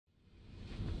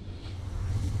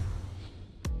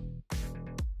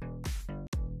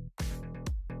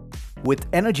With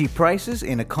energy prices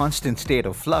in a constant state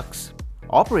of flux,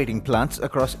 operating plants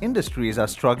across industries are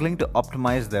struggling to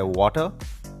optimize their water,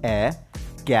 air,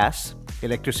 gas,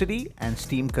 electricity, and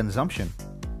steam consumption.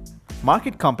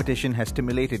 Market competition has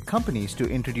stimulated companies to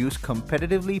introduce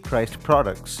competitively priced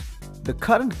products. The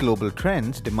current global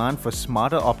trends demand for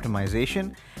smarter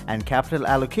optimization and capital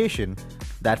allocation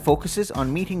that focuses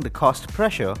on meeting the cost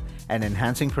pressure and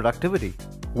enhancing productivity.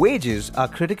 Wages are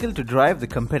critical to drive the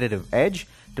competitive edge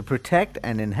to protect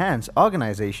and enhance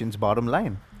organizations' bottom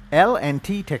line.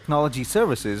 L&T Technology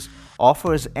Services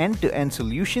offers end-to-end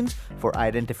solutions for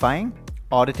identifying,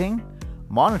 auditing,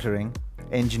 monitoring,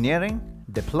 engineering,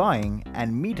 deploying,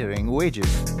 and metering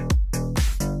wages.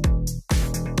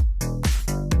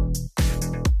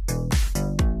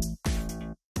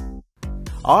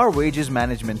 Our wages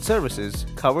management services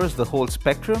covers the whole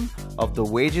spectrum of the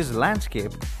wages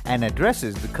landscape and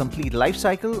addresses the complete life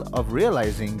cycle of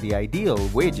realizing the ideal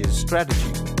wages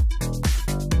strategy.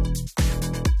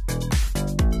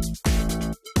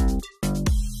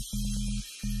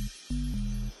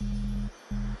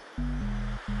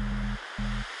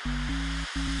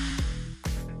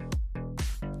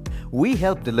 We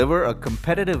help deliver a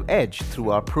competitive edge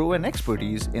through our proven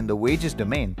expertise in the wages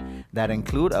domain that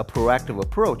include a proactive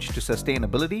approach to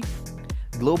sustainability,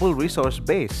 global resource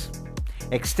base,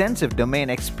 extensive domain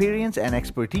experience and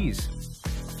expertise,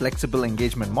 flexible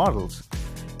engagement models,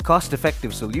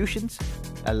 cost-effective solutions,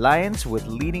 alliance with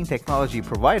leading technology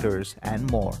providers, and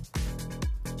more.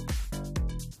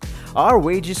 Our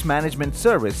wages management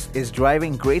service is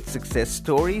driving great success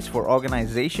stories for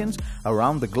organizations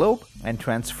around the globe and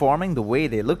transforming the way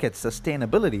they look at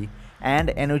sustainability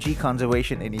and energy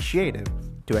conservation initiative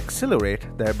to accelerate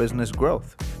their business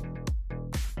growth.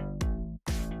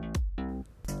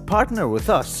 Partner with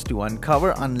us to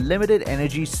uncover unlimited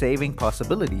energy saving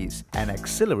possibilities and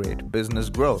accelerate business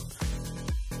growth.